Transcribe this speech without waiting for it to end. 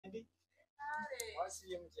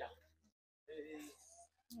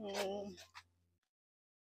Mm.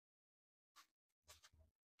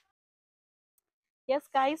 Yes,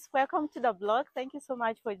 guys, welcome to the vlog. Thank you so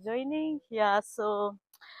much for joining. Yeah, so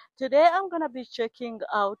today I'm gonna be checking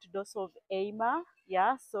out those of AIMA.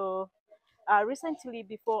 Yeah, so recently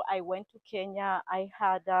before I went to Kenya, I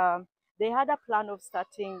had they had a plan of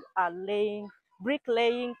starting a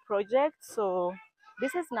bricklaying project. So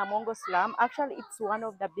this is Namuwongo Slum. Actually, it's one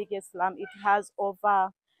of the biggest slum. It has over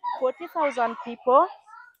 40,000 people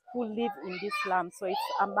who live in this slum. So it's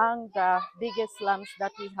among the biggest slums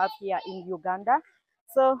that we have here in Uganda.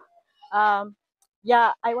 So um,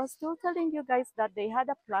 yeah, I was still telling you guys that they had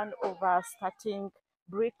a plan of starting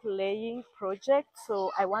bricklaying project.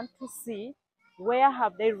 So I want to see where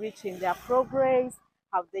have they reached in their progress,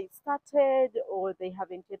 have they started or they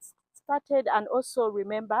haven't yet started. And also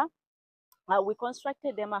remember, we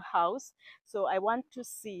constructed them a house. So I want to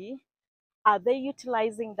see, are they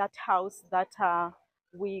utilizing that house that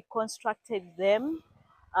we constructed them?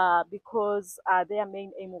 Because their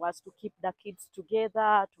main aim was to keep the kids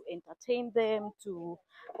together, to entertain them, to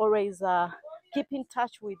always keep in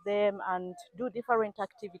touch with them and do different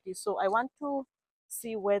activities. So I want to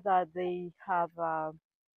see whether they have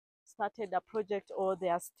started a project or they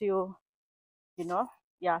are still, you know,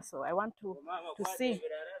 yeah. So I want to see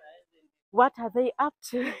what are they up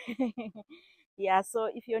to. Yeah, so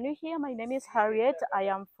if you're new here, my name is Harriet. I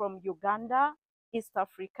am from Uganda, East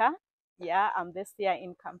Africa. Yeah, I'm based here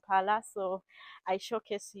in Kampala. So I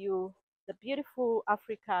showcase you the beautiful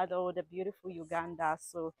Africa or the beautiful Uganda.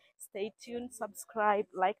 So stay tuned, subscribe,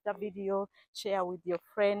 like the video, share with your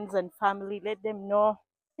friends and family, let them know,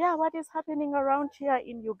 yeah, what is happening around here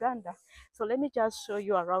in Uganda. So let me just show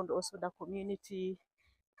you around also the community.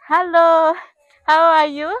 Hello, how are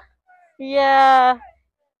you? Yeah.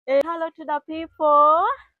 Hello to the people.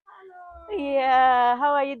 Yeah,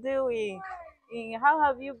 how are you doing? How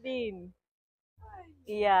have you been?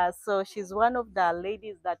 Yeah, so she's one of the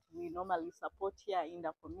ladies that we normally support here in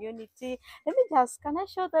the community. Let me just, can I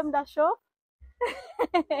show them the shop?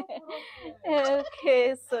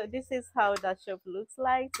 Okay, so this is how the shop looks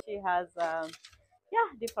like. She has, yeah,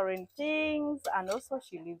 different things, and also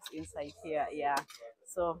she lives inside here. Yeah,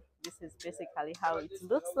 so this is basically how it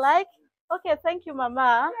looks like. Okay, thank you,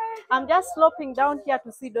 Mama. I'm just sloping down here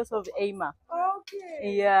to see those of Aima.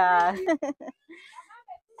 Okay. Yeah.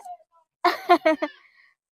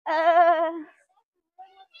 uh,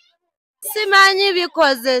 Simanyi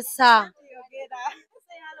bikozesa.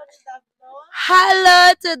 Say hello to the vlog.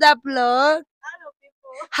 Hello to the blog. Hello,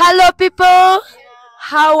 people. Hello people. Yeah.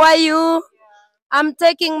 How are you? Yeah. I'm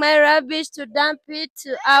taking my rubbish to dump it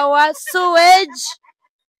to our sewage.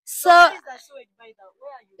 So Where is the sewage, by the way?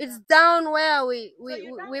 Where are you? it's down where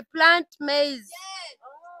we plant maize. Oh.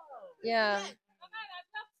 Yeah.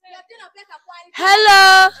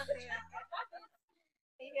 Hello.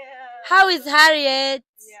 Yeah. How is Harriet?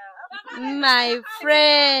 Yeah. My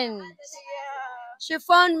friend. Yeah. She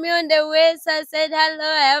found me on the way, so I said hello.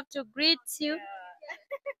 I have to greet you. Yeah.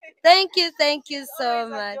 Thank you so Always a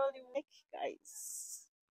much. jolly week, guys.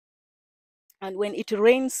 And when it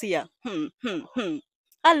rains here,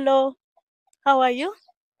 hello, how are you?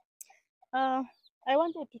 Uh, I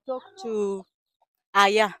wanted to talk to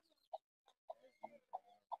Aya.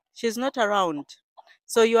 She's not around.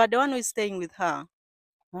 So you are the one who is staying with her.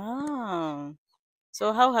 Ah.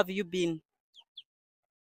 So how have you been?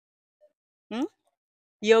 Hmm?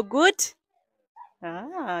 You're good?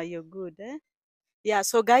 Ah, you're good, eh? Yeah,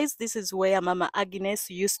 so guys, this is where Mama Agnes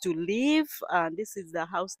used to live, and this is the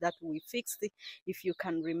house that we fixed. If you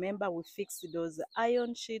can remember, we fixed those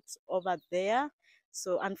iron sheets over there.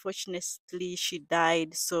 So unfortunately, she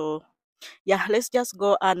died. So yeah, let's just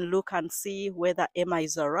go and look and see whether Emma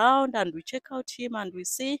is around, and we check out him and we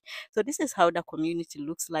see. So this is how the community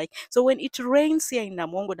looks like. So when it rains here in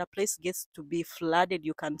Namuwongo, the place gets to be flooded.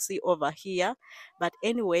 You can see over here. But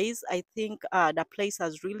anyways, I think the place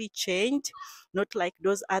has really changed, not like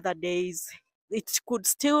those other days. It could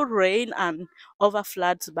still rain and over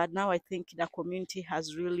floods, but now I think the community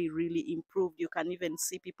has really, really improved. You can even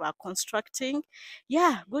see people are constructing,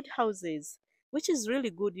 yeah, good houses, which is really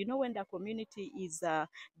good. You know, when the community is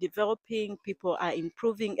developing, people are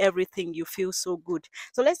improving everything, you feel so good.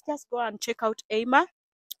 So let's just go and check out AIMA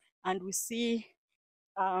and we see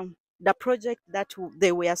the project that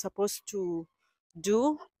they were supposed to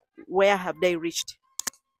do. Where have they reached?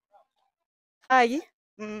 Hi.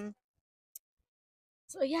 Mm.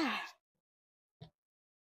 So yeah.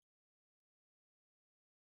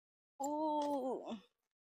 Ooh.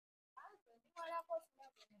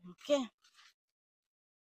 Okay.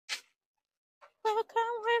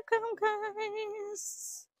 Welcome, welcome, guys.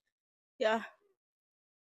 Yeah.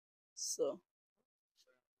 So.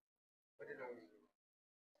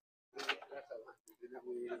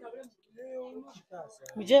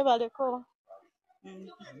 Muje baleko. Mm.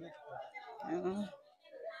 Mm.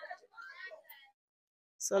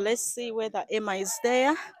 So let's see whether Emma is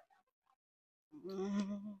there.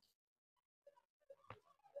 Mm.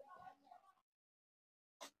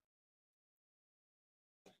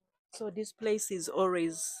 So this place is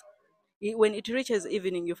always, when it reaches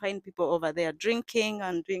evening, you find people over there drinking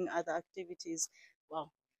and doing other activities.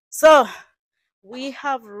 Wow. So we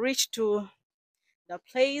have reached to the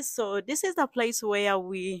place. So this is the place where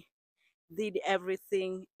we did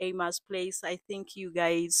everything. Emma's place. I think you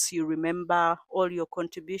guys, you remember all your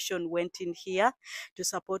contribution went in here to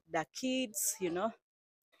support the kids, you know.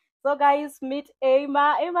 So guys, meet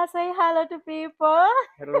Emma. Emma, say hello to people.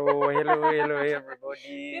 Hello, hello,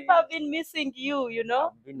 everybody. People have been missing you, you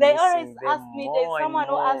know. I've been They always missing ask them me, there's more and someone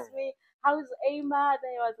who more. asked me, how's Emma?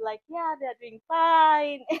 They was like, yeah, they're doing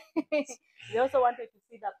fine. They also wanted to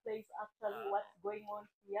see the place actually, what's going on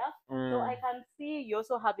here. So I can see you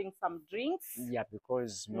also having some drinks. Yeah,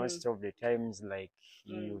 because most of the times, like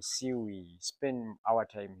you see, we spend our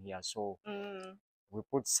time here, so we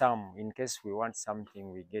put some in case we want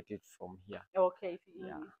something, we get it from here. Okay, in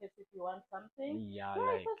case if you want something. Yeah, Yeah,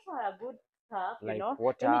 like it's also a good stuff, you like know.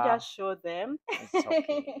 water. Let me just show them. It's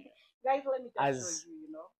okay. Guys, let me just show As you,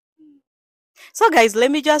 you know. So guys,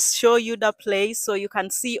 let me just show you the place. So you can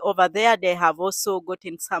see over there, they have also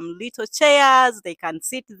gotten some little chairs. They can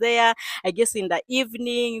sit there, I guess in the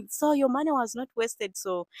evening. So your money was not wasted.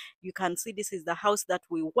 So you can see this is the house that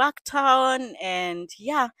we worked on. And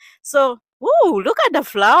yeah, so, ooh, look at the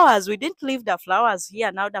flowers. We didn't leave the flowers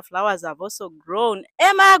here. Now the flowers have also grown.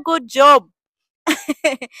 Emma, good job.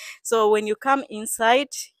 So when you come inside,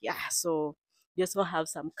 yeah, so you also have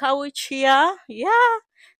some couch here. Yeah,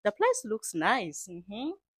 the place looks nice.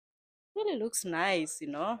 Really looks nice, you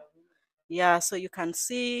know. Yeah, so you can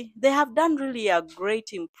see they have done really a great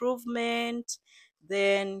improvement.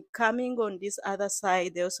 Then coming on this other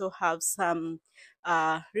side, they also have some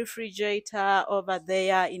refrigerator over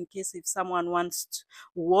there in case if someone wants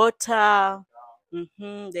water.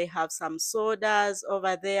 They have some sodas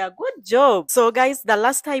over there. Good job. So, guys, the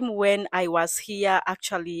last time when I was here,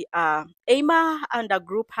 actually, Emma and a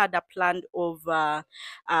group had a plan of uh,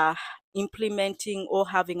 implementing or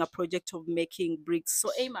having a project of making bricks. So,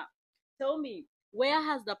 Emma, tell me, where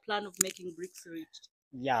has the plan of making bricks reached?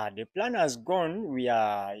 yeah, the plan has gone.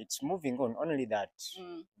 It's moving on. Only that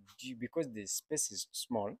because the space is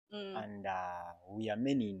small and we are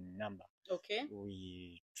many in number. Okay.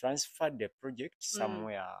 We transferred the project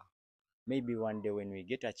somewhere. Maybe one day when we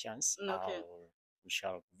get a chance, Okay. we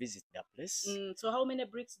shall visit the place. So how many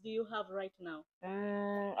bricks do you have right now?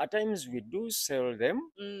 At times we do sell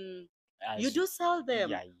them. You do sell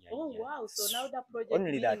them? Yeah, Oh, yeah. wow. So now the project,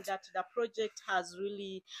 Only meaning that. that the project has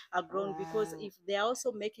really grown, because if they're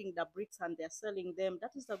also making the bricks and they're selling them,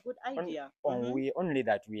 that is a good idea. We only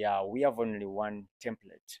that we have only one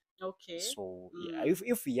template. Okay. So yeah,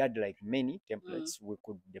 if we had like many templates,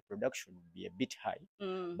 the production would be a bit high.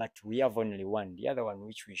 But we have only one. The other one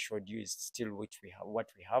which we showed you is still what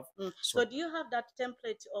we have. So do you have that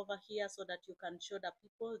template over here so that you can show the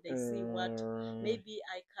people, they see what maybe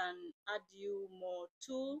I can add you more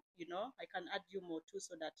to, you know, I can add you more too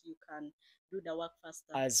so that you can do the work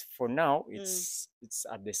faster. As for now, it's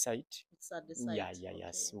at the site. It's at the site. Yeah.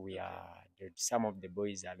 Yes, we are. Some of the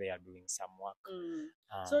boys are there doing some work.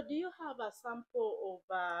 So do you have a sample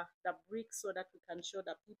of the bricks so that we can show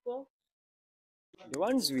the people? The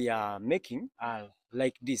ones we are making are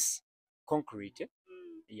like this, concrete.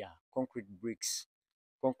 Yeah, concrete bricks.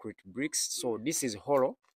 So this is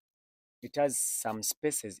hollow. It has some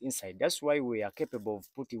spaces inside. That's why we are capable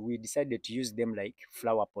of we decided to use them like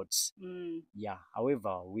flower pots. Yeah,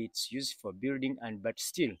 however, it's used for building, but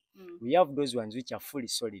still we have those ones which are fully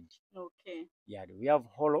solid. Okay. Yeah, we have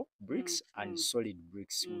hollow bricks and solid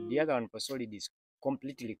bricks. The other one for solid is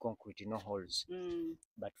completely concrete, no holes.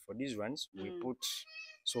 But for these ones we put,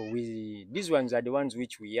 these ones are the ones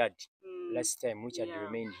which we had last time, which had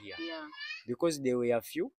remained here. Because they were a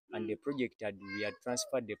few and we had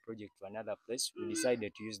transferred the project to another place, we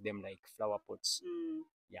decided to use them like flower pots.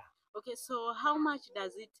 Yeah. Okay, so how much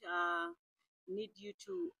does it need you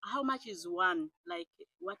to, how much is one, like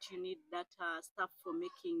what you need that stuff for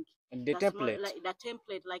making The template, like the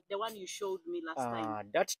template, like the one you showed me last time?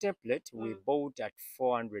 that template we bought at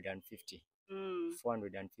 450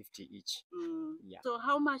 each. Yeah. So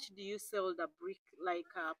how much do you sell the brick, like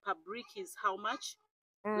per brick is how much?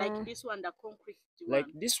 Like this one, the concrete Like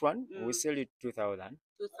one. this one, we sell it 2,000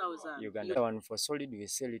 2,000. Uganda. The one for solid, we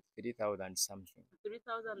sell it 3,000 something.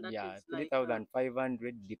 3,000. That Yeah, is like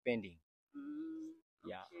 3,500 depending.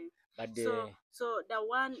 Yeah, okay. but So the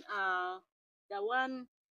one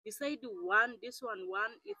you said one. This one.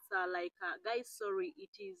 It's like guys. Sorry, it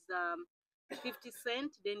is 50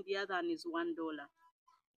 cent. Then the other one is $1.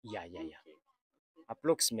 yeah, Okay.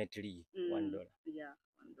 approximately $1. Yeah,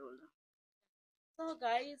 $1. So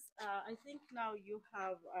guys, I think now you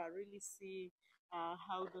have really see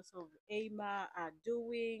how those of AMA are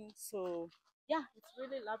doing. So yeah, it's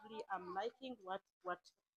really lovely. I'm liking what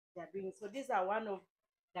they're doing. So these are one of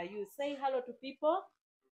the you say hello to people.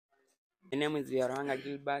 My name is Yaranga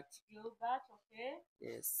Gilbert. Gilbert, okay.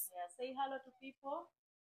 Yes. Yeah, say hello to people.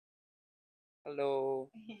 Hello.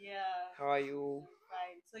 Yeah. How are you?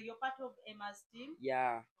 Fine. So you're part of Emma's team.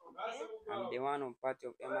 Yeah. Okay. I'm the one on part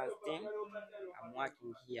of Emma's team. I'm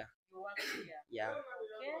working here. You work here. Yeah.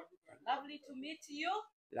 Okay. Lovely to meet you.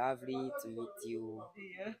 Lovely to meet you.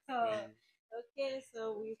 Yeah. Mm. Okay,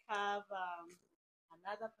 so we have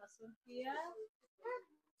another person here.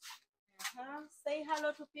 Say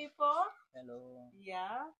hello to people. Hello,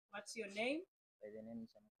 Yeah. What's your name? by the name is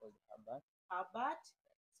I'm called Herbert. Herbert.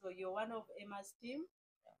 So you're one of Emma's team.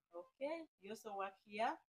 Okay. You also work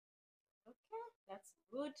here. Okay, that's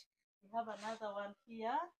good. We have another one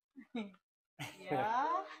here. Yeah.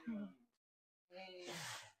 Hey,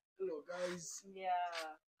 Hello guys,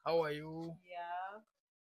 yeah. how are you? Yeah.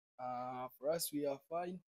 For us we are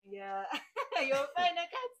fine. Yeah. You're fine.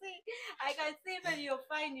 I can see when you're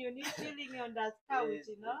fine. You need chilling on that couch,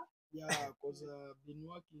 you know? Yeah, because I've been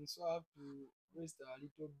working, so I have to rest a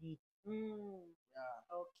little bit.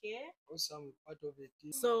 Yeah, Okay. also I'm part of the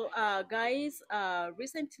team. So, guys,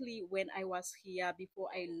 recently when I was here before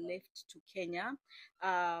I left to Kenya,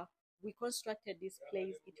 we constructed this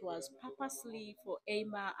place. It was purposely for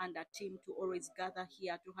Emma and the team to always gather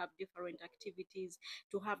here to have different activities,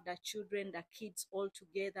 to have the children, the kids all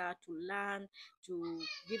together to learn, to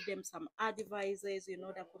give them some advices. You know,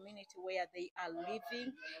 the community where they are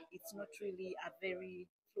living, it's not really a very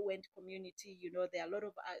fluent community. You know, there are a lot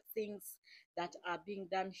of things that are being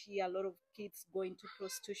done here. A lot of kids going to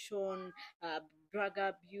prostitution, drug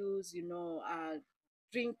abuse,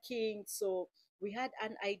 drinking. So we had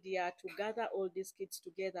an idea to gather all these kids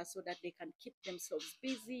together so that they can keep themselves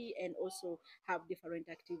busy and also have different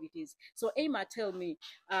activities. So Emma, tell me,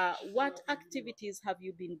 what activities have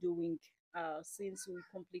you been doing since we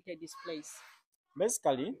completed this place?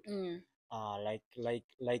 Basically, Mm.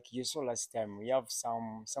 like you saw last time, we have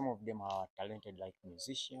some of them are talented like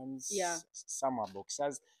musicians. Yeah. Some are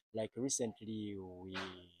boxers. Like recently,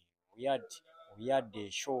 we had a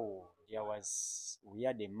show. We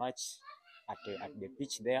had a match at the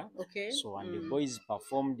pitch there. Okay. So and the boys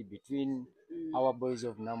performed between our boys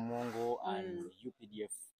of Namuwongo and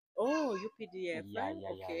UPDF. Oh, UPDF. Yeah.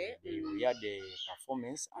 Okay. We had a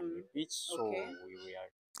performance at the pitch, so Okay. we were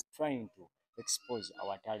trying to expose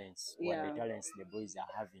our talents, what Yeah. the talents the boys are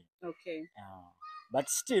having. Okay. But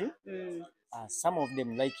still, Mm. some of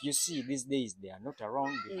them, like you see these days, they are not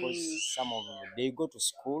around because some of them they go to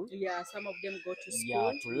school. Yeah, some of them go to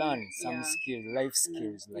Yeah, school. to learn some Yeah. skills, life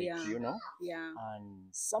skills, like Yeah. Yeah. and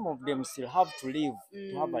some of them still have to live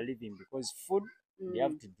to have a living because food they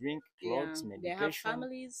have to drink, clothes, Yeah. They have medication.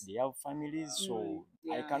 families. They have families, so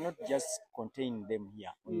I Yeah. cannot just contain them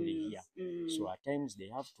here, only here. So Mm. at times they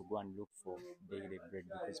have to go and look for daily bread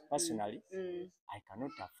because personally I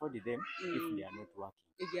cannot afford them if they are not working.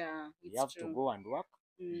 Yeah, They it's have true. to go and work.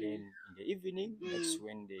 Then in the evening, that's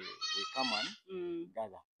when we come and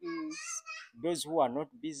gather. Those who are not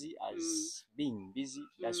busy as being busy,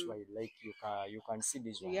 that's why like you can see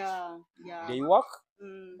these ones. Yeah, yeah. They work,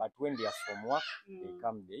 Mm. but when they are from work, they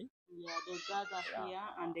come they Yeah, they gather here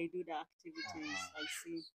and they do the activities. I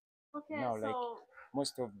see. Okay, now so like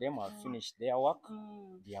most of them have finished their work.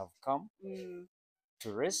 They have come mm,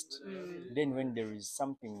 to rest. Then when there is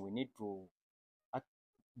something we need to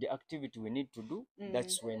the activity we need to do,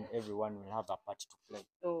 that's when everyone will have a part to play.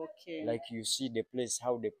 okay. Like you see the place,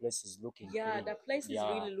 how the place is looking. Yeah, clean. the place is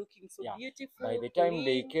Yeah, really looking so yeah. beautiful. By the time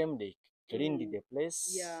they clean. came, they cleaned the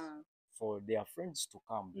place Yeah. for their friends to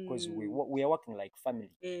come because we are working like family.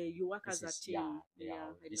 You work This as a is team. this I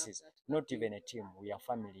love is that. not even a team. We are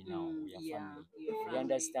family now. We are Yeah, family. you're We family.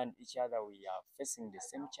 understand each other. We are facing the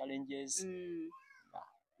same challenges. Yeah.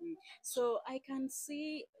 So I can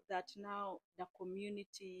see that now the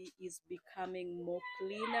community is becoming more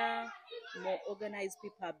cleaner, more organized.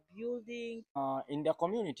 People are building. In the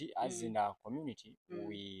community, as in Mm. our community,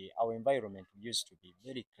 Mm. our environment used to be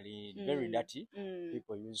very clean, very Mm. dirty. Mm.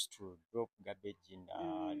 People used to drop garbage in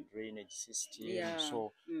the drainage system. Yeah.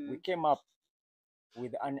 So we Mm. came up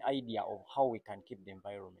with an idea of how we can keep the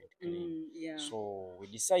environment clean. Yeah. So we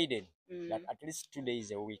decided that Mm. at least 2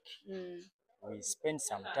 days a week Mm. we spend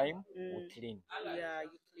some time, we Mm. clean Yeah,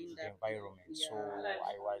 you clean the that. environment. So Yeah.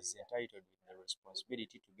 I was entitled with the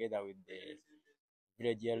responsibility together with the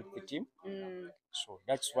village health team. Mm. So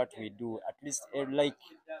that's what we do. At least like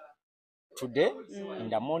today in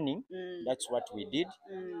the morning, Mm. that's what we did.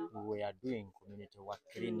 Mm. We were doing community work,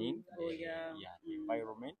 cleaning Oh, the, yeah. the Mm.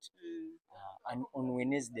 environment. Mm. And on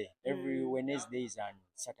Wednesday, every Mm. Wednesdays and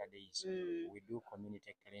Saturdays, Mm. we do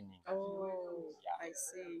community cleaning. Oh, Yeah. I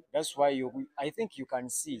see. That's why I think you can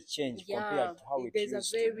see change compared to how it there's a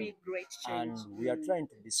used to very be. great And change. we are trying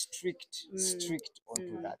to be strict, strict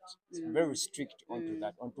onto Mm. that, Mm. very strict onto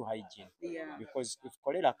that, onto hygiene. Yeah. Because if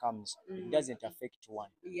cholera comes, it doesn't affect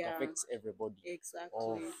one; it Yeah. affects everybody.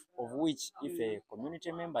 Exactly. Of which, if a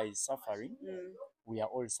community member is suffering, Mm. we are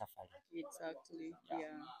all suffering. Exactly. Yeah.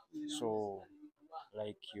 Yeah. Mm. So,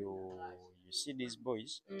 like you see these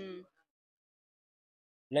boys, Mm.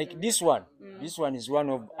 like this one is one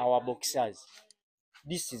of our boxers.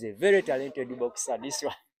 This is a very talented boxer. This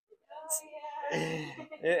one.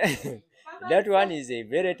 That one is a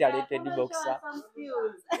very talented boxer.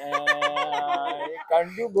 He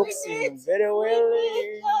can do boxing very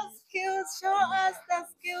well. Skills. Show us the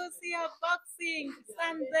skills here. Boxing.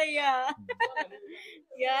 Stand there.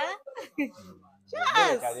 Yeah. Very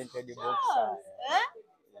Yes. talented boxer.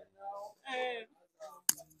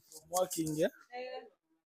 From working, yeah?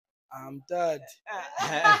 I'm tired.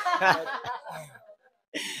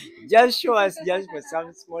 Just show us just for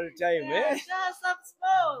some small time, eh? Just some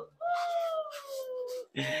small.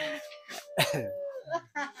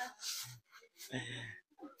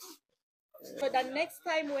 So the next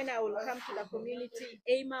time when I will come to the community,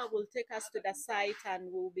 Emma will take us to the site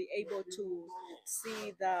and we'll be able to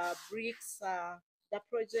see the bricks, the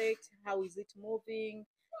project, how is it moving,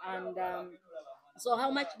 and so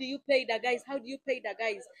how much do you pay the guys? How do you pay the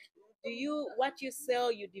guys? Do you what you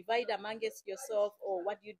sell you divide amongst yourself, or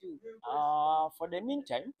what do you do? For the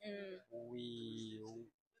meantime, Mm. we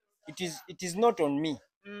it is not on me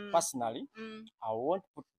Mm. personally. Mm. I won't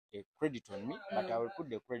put the credit on me, but I will put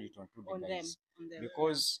the credit on to the On them, guys on them.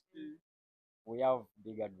 because Mm. we have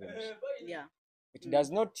bigger dreams. Yeah. It does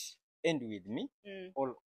not end with me Mm.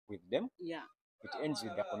 or with them. Yeah. It ends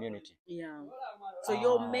with the community. Yeah. So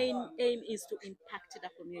your main aim is to impact the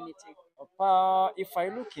community. If I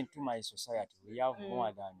look into my society, we have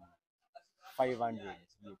more than 500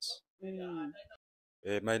 youths. Mm.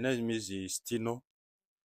 My name is Stino.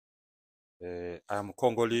 I am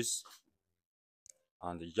Congolese,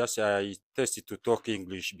 and just I tested to talk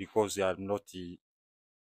English because I am not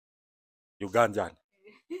Ugandan.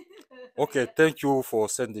 Okay, thank you for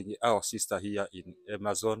sending our sister here in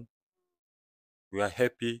Amazon. We are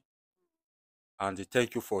happy, and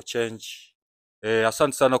thank you for change.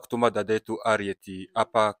 Asante sana kutuma dada yetu Arieti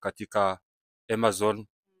hapa katika Amazon.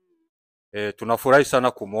 Tunafurahi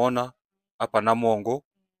sana kumwona hapa Namuwongo,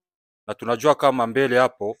 na tunajua kama mbele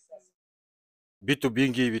hapo vitu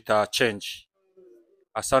vingi vita change.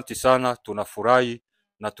 Asante sana, tunafurahi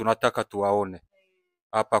na tunataka tuwaone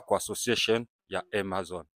hapa kwa association ya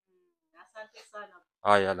Amazon. Asante sana.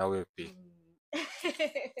 Haya, na wewe pia.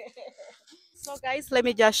 So guys, let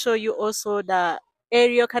me just show you also the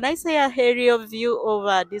aerial. Can I say a aerial view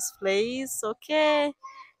over this place? Okay.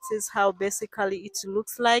 This is how basically it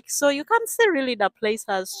looks like. So you can see really the place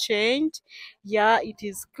has changed. Yeah, it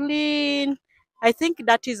is clean. I think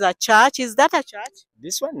that is a church. Is that a church?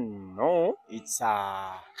 This one, no, it's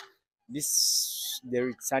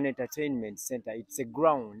it's an entertainment center. It's a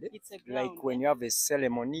ground. It's a ground. Like when you have a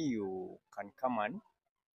ceremony, you can come and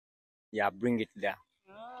bring it there.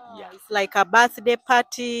 Yeah, it's like a birthday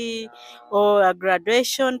party or a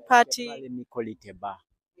graduation party. Let me call it a bar.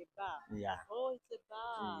 A bar. Yeah. Oh, it's a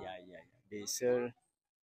bar. Yeah. They sell.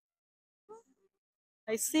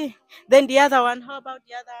 I see. Then the other one, how about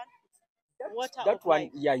the other one? Water That of one,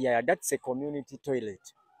 life. yeah, that's a community toilet.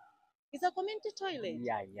 It's a community toilet.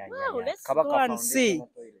 Yeah. Wow, let's Kabaka go and Foundation see.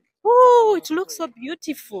 toilet. Oh, it looks so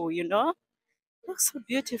beautiful, you know. Looks so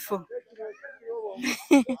beautiful.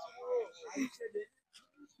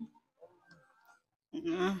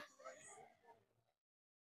 Mm.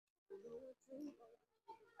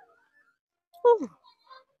 Ooh.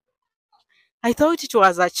 I thought it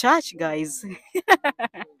was a church, guys.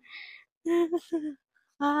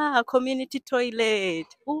 Ah, community toilet.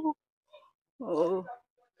 Ooh. Oh.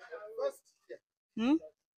 Hmm?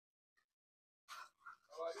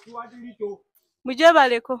 Muje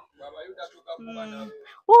baleko.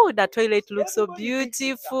 Oh, the toilet looks so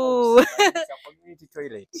beautiful. It's a community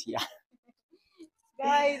toilet. Yeah.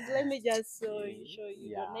 Guys, let me just show you.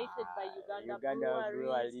 Yeah. Donated by Uganda, Uganda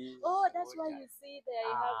Breweries. Breweries. Oh, that's why you see there.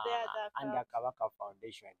 You have there the Under Kabaka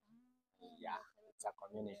Foundation. Yeah, it's a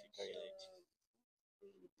community toilet.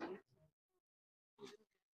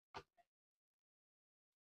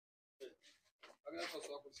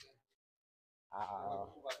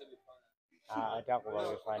 Atakuba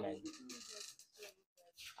bifaananyi.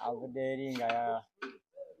 Avudde eri nga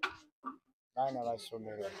baana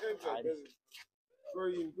basomero.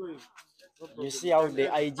 You see how the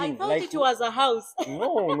hygiene, I thought like it was a house.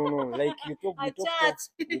 no. Like you A church.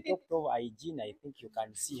 talked of hygiene. I think you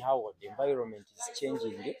can see how the environment is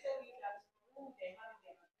changing.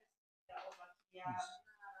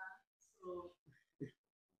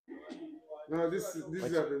 No, this is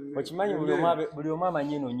Okimanyi buli omu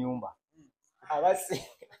amanyi eno nyumba. Abasi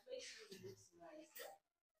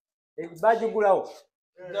bagigulawo.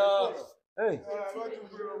 Hey.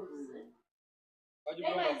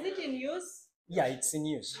 Emma, is it in use? Yeah, it's in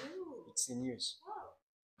use. It's in use.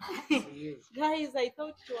 Guys, I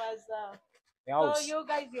thought it was. The house. So you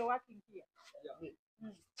guys, you're working here.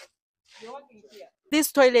 You're working here.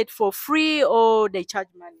 This toilet for free or they charge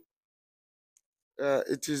money?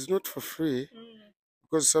 it is not for free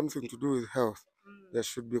because something to do with health. There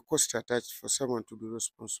should be a cost attached for someone to be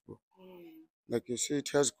responsible. Like you say, it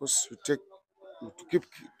has costs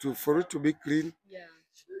for it to be clean. Yeah.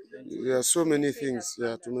 There are so many things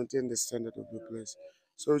to maintain the standard of the place.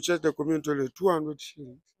 So we charge the community toilet 200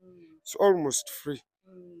 shillings. It's almost free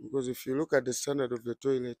because if you look at the standard of the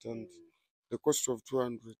toilet and the cost of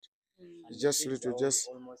 200, it's just little, just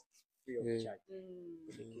almost free of charge.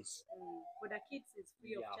 For the kids, it's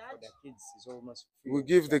free of charge. For the kids, it's almost free. we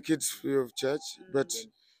give the kids free of charge, but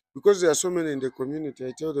because there are so many in the community,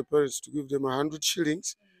 I tell the parents to give them 100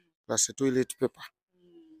 shillings plus a toilet paper.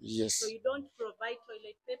 Yes. So you don't provide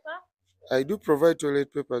toilet paper? I do provide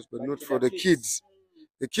toilet papers, but not for the kids.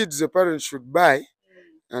 The kids, the parents should buy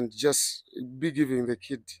and just be giving the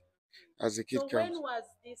kid as the kid So comes. when was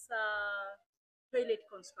this toilet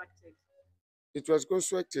constructed? It was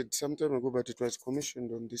constructed some time ago, but it was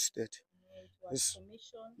commissioned on this date. It was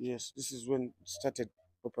commissioned. Yes, this is when it started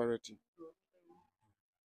operating.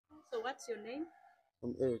 So what's your name?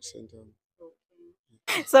 I'm Eric Center.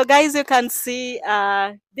 So guys, you can see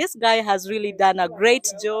this guy has really done a great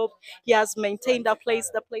job. He has maintained the place.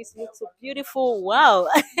 The place looks so beautiful. Wow.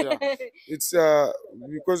 Yeah. It's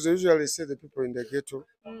because they usually say the people in the ghetto,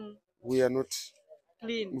 we are not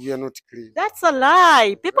Clean. We are not clean. That's a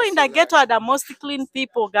lie. People in the ghetto are the most clean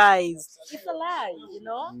people, guys. It's a lie, you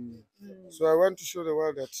know. So I want to show the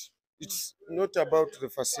world that it's not about the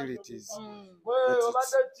facilities, but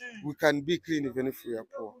we can be clean even if we are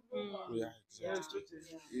poor. Yeah, exactly.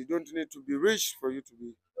 You don't need to be rich for you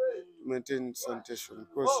to maintain sanitation,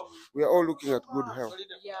 because we are all looking at good health.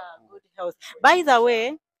 Yeah, good health. By the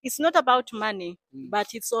way, it's not about money, but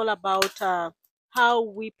it's all about how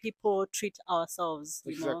we people treat ourselves.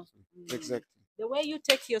 You know? Exactly. The way you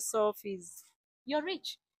take yourself is you're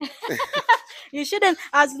rich. You shouldn't,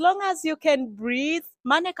 as long as you can breathe,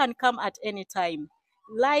 money can come at any time.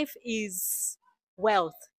 Life is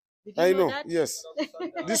wealth. Did you know that? Yes.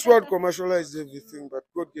 This world commercialized everything, but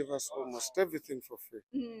God gave us almost everything for free.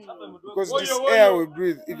 Because this air we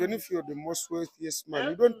breathe, even if you're the most wealthiest man,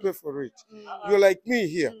 you don't pay for it. You're like me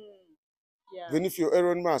here. Yeah. Even if you're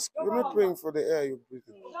Elon Musk, you're not paying for the air you breathe.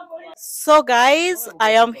 So guys,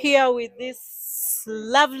 I am here with this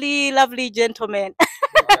lovely gentleman.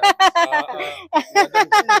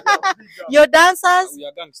 Your dancers? We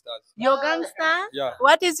are gangsters. You're gangster? Yeah.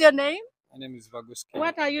 What is your name? My name is Vagoski.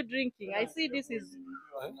 What are you drinking? I see this is.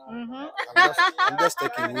 I'm just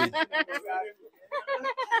taking weed.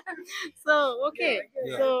 So, okay.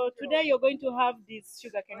 Yeah. So, today you're going to have this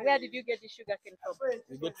sugarcane. Where did you get this sugarcane from?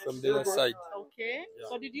 We get from the other side. Okay. Yeah.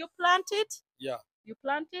 So, did you plant it? Yeah. You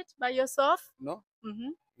plant it by yourself? No?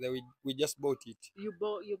 We just bought it. You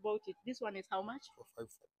bought it. This one is how much? For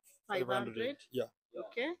 500. Yeah.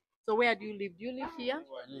 Okay. So, where do you live? Do you live here?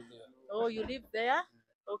 I live there. Oh, you live there?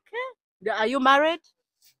 Okay. Are you married?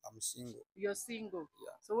 I'm single. You're single.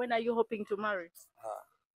 Yeah. So when are you hoping to marry?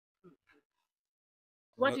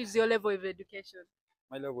 What No. is your level of education?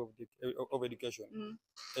 My level of education,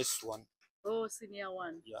 S1. Oh, senior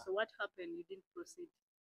one. Yeah. So what happened? You didn't proceed.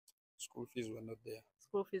 School fees were not there.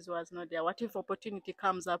 School fees was not there. What if opportunity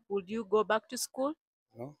comes up? Would you go back to school?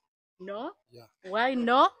 No. No? Yeah. Why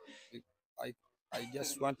no? I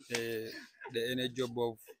just want any job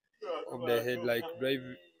of the head, like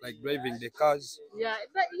driving the cars. Yeah,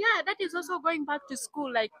 but yeah, that is also going back to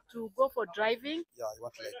school, like to go for driving. Yeah, I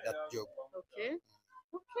want like that job. Okay.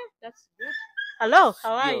 Okay, that's good. Hello,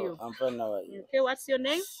 how are Yo, you? I'm fine. How are you? Okay, what's your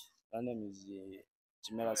name? My name is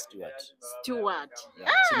Chimera Stewart. Stuart.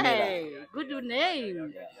 Yeah, Chimera. Hey, good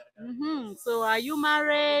name. Yeah. So, are you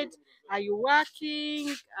married? Are you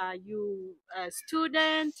working? Are you a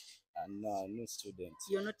student? No, I'm not student.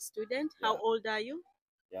 You're not student. Yeah. How old are you?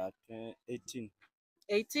 Yeah, 18.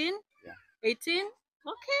 18? Yeah. 18?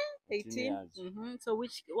 Okay, 18 18. years. So,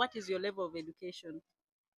 what is your level of education?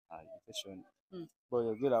 Education. Mm. Boy,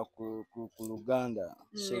 you get ku Uganda.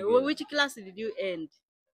 Which class did you end?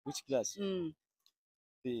 Which class? Mm.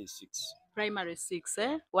 P6. Primary 6,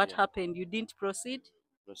 eh? What Yeah. happened? You didn't proceed?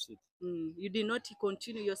 Proceed. You did not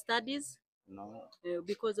continue your studies No.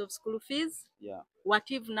 because of school fees? Yeah. What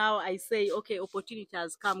if now I say, okay, opportunity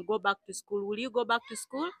has come, go back to school? Will you go back to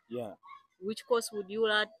school? Yeah. Which course would you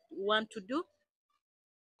want to do?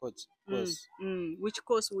 Course. Which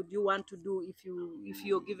course would you want to do if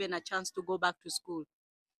you're given a chance to go back to school?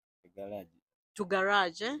 Garage. To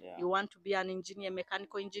garage, eh? Yeah. You want to be an engineer,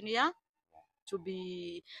 mechanical engineer? To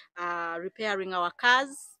be repairing our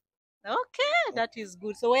cars? Okay, that is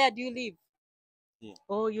good. So where do you live? Yeah.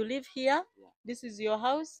 Oh, you live here? Yeah. This is your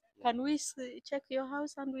house? Yeah. Can we check your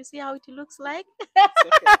house and we see how it looks like?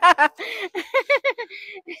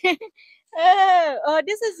 Oh,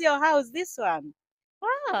 this is your house, this one.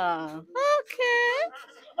 Ah, okay.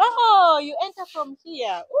 Oh, you enter from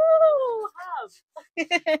here. Ooh, have.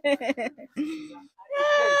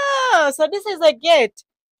 Oh, so this is a gate.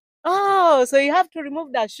 Oh, so you have to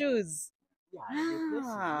remove the shoes.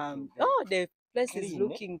 Oh, the place is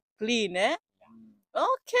looking clean, eh?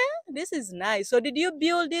 Okay, this is nice. So did you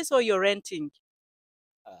build this or you're renting?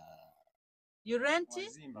 You renting?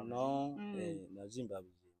 No. Mm.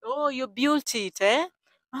 Oh, you built it, eh?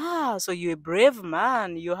 Ah, so you're a brave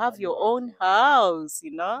man. You have your own house,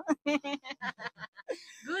 you know?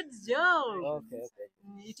 Good job. Okay.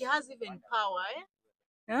 It has even power, eh?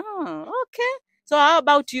 Oh, okay. So how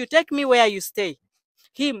about you? Take me where you stay.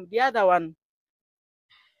 Him, the other one.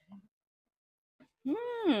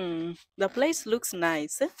 The place looks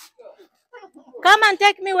nice. Eh? Come and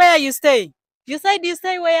take me where you stay. You said you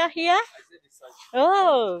stay where here?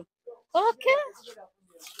 Oh, okay.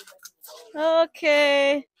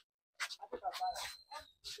 Okay.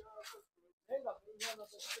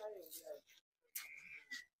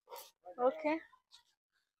 Okay.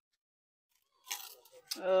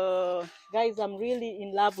 Guys, I'm really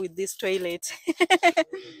in love with this toilet.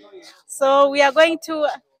 So we are going to,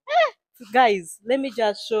 guys, let me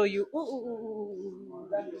just show you. Ooh.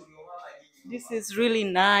 This is really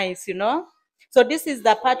nice, you know. So this is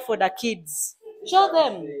the part for the kids. Show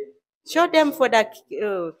them. Show them for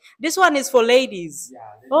the. This one is for ladies.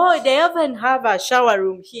 Oh, they even have a shower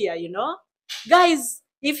room here, you know. Guys,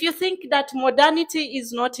 if you think that modernity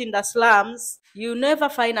is not in the slums, you never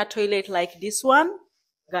find a toilet like this one.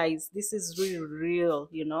 Guys, this is really real,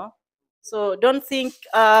 you know. So don't think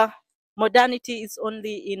modernity is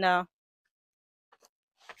only in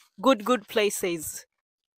good places.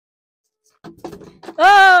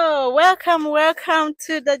 Oh, welcome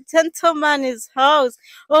to the gentleman's house.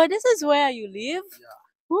 Oh, this is where you live?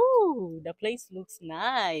 Yeah. Ooh, the place looks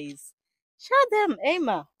nice. Show them,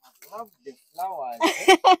 Emma. I love the flowers.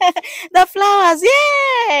 The flowers,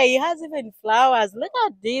 yeah, it has even flowers. Look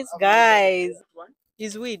at these guys.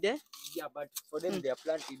 It's weed, eh? Yeah, but for them they are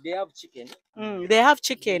planting. They have chicken. They have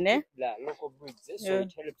chicken, eh? The local breeds. So Yeah.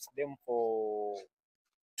 it helps them for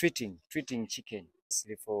treating chicken.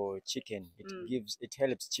 For chicken, it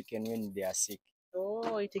helps chicken when they are sick.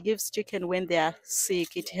 Oh, it gives chicken when they are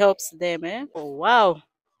sick. It helps them, eh? Oh, wow.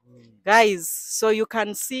 Guys, so you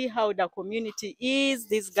can see how the community is.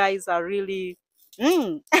 These guys are really.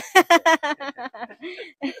 So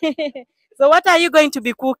what are you going to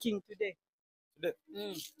be cooking today? Today,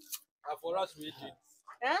 for us, we eat it.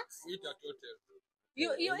 Huh? We eat at hotel.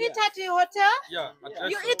 You eat at the hotel? Yeah.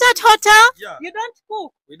 You eat at hotel? Yeah. You don't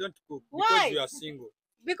cook? We don't cook Why? because we are single.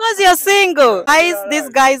 Because you're single. Guys, these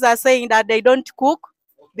guys are saying that they don't cook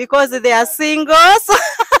because they are singles.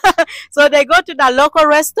 So they go to the local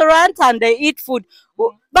restaurant and they eat food.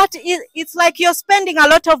 But it's like you're spending a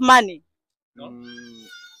lot of money. No?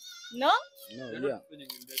 No, We're yeah. not spending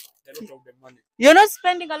a lot of the money. You're not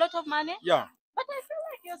spending a lot of money? Yeah. But I feel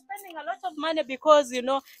like you're spending a lot of money because, do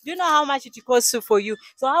you know how much it costs for you?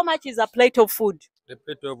 So how much is a plate of food? the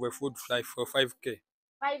plate of a food like for 5K.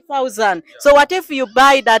 5,000. So what if you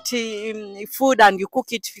buy that food and you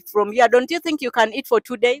cook it from here? Don't you think you can eat for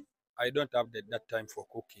 2 days? I don't have that time for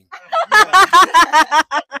cooking.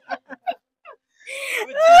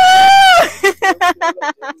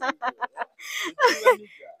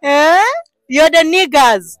 Eh? You're the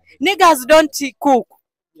niggers. Niggers don't cook.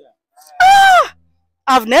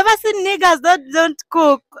 I've never seen niggers that don't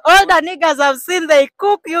cook. All the niggers I've seen, they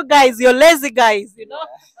cook. You guys, you're lazy guys, you know.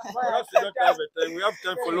 Perhaps we don't have a time. We have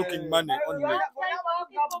time for looking money only.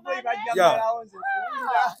 Yeah.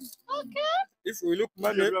 If we look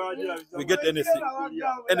money, we get anything.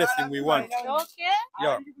 Anything we want. Okay.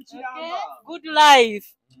 Yeah. Okay. Good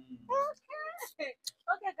life. Okay.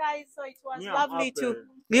 Okay, guys. So it was lovely to.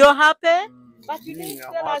 You're happy, but you didn't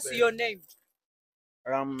tell us your name.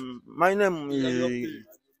 My name is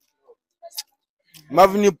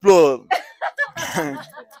Mavini Pro.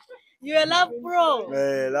 You're a love pro.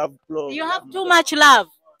 Love Pro. You have too much love.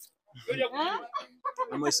 Huh?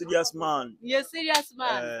 I'm a serious man. You're a serious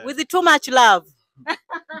man with too much love.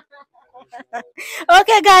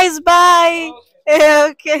 Okay, guys, bye.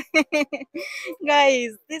 Okay,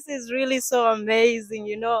 guys, this is really so amazing.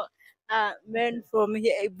 You know, men from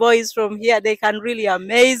here, boys from here, they can really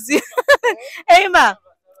amaze you. Emma.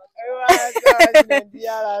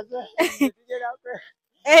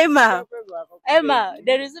 Emma,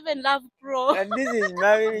 there is even Love Pro. And this is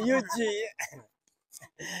my UG.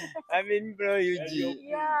 I mean, Pro UG.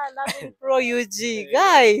 Yeah, Love Pro UG.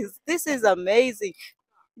 Guys, this is amazing.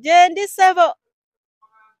 Jendi Sevo.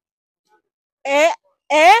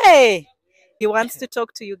 Hey, he wants to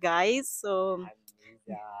talk to you guys. So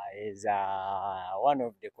He's one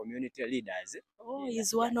of the community leaders. oh,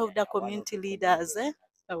 he's one of the community leaders.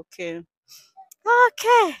 Okay.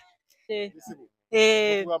 Okay.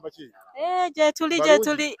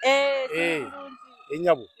 Jetuli.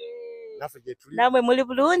 Enyabu. Nafe jetuli. Namwe muli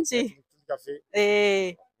bulungi.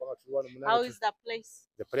 How is the place?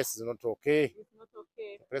 The place is not okay. It's not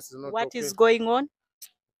okay. The place is not What okay. is going on?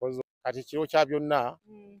 Kati kiro kya byonna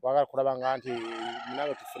twagala kulaba nti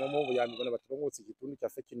nawe tufunemu obuyambi bonna batulongoosa ekitundu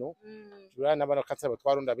kyaffe kino tulaba n'abaana kasita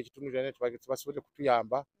batwalonda ab'ekitundu kyonna tubasobole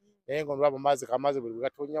kutuyamba naye ng'olwaba amaazi buli bwe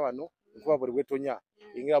gatonya wano enkuba buli bwetonya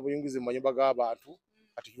yingira buyingizi mu manyumba g'abantu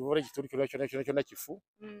kati kivule ekitundu kyonna kifu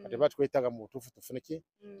kati ba twetaaga mu butuufu tufune ki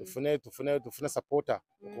tufune supporter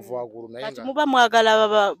okuva waggulu naye kati muba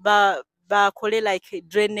mwagala bakole like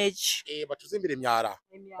drainage batuzimbire emyala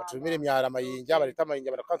amayinja baleeta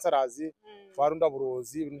amayinja bana councillors twalonda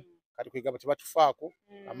buloozi kati kwegamba tebatufaako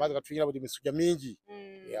amaazi gatuyingira buli misujja mingi.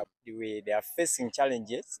 They are facing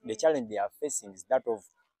challenges. The challenge they are facing is that of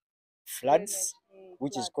floods,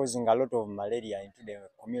 which is causing a lot of malaria into the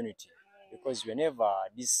community. Because whenever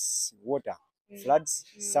this water floods,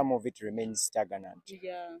 some of it remains stagnant.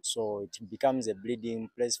 So it becomes a bleeding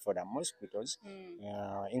place for the mosquitoes,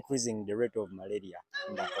 increasing the rate of malaria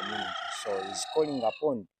in the community. So it's calling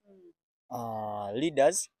upon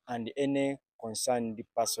leaders and any concerned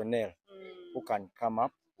personnel who can come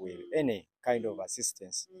up with any kind of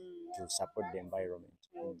assistance to support the environment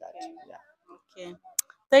in that. Yeah. Okay.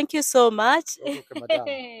 Thank you so much. Okay, madam.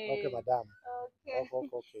 Okay, madam.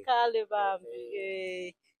 Okay. Kale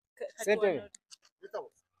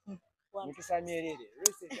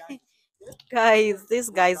guys, these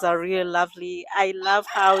guys are really lovely. I love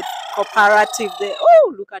how cooperative they.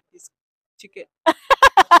 Oh, look at this chicken. Look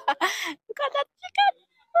at that chicken.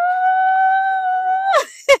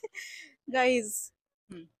 Guys.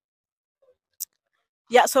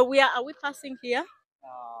 Yeah, so are we passing here?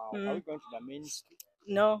 Are we going to the main street?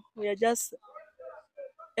 No, we are just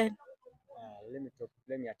Let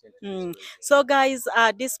me attend to this. So guys,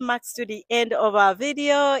 this marks to the end of our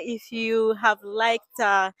video. If you have liked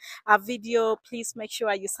our video, please make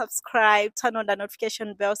sure you subscribe, turn on the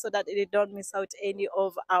notification bell so that you don't miss out any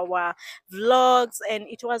of our vlogs. And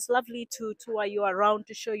it was lovely to tour you around,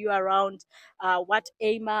 to show you around what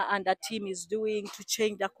Emma and the team is doing to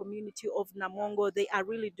change the community of Namuwongo. They are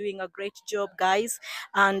really doing a great job, guys.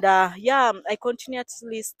 And yeah, I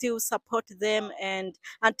continuously still support them, and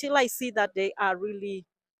until I see that they are really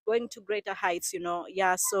going to greater heights, you know.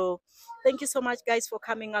 Yeah, so thank you so much, guys, for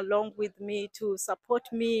coming along with me to support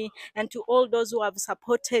me, and to all those who have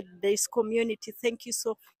supported this community. Thank you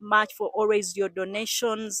so much for always your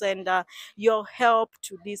donations and your help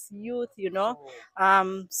to this youth, you know.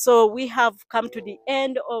 So we have come to the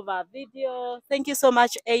end of our video. Thank you so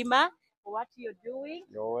much, Emma, for what you're doing.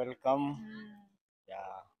 You're welcome.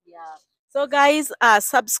 Yeah. So guys,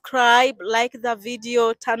 subscribe, like the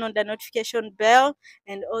video, turn on the notification bell,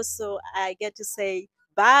 and also I get to say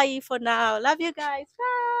bye for now. Love you guys.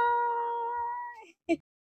 Bye.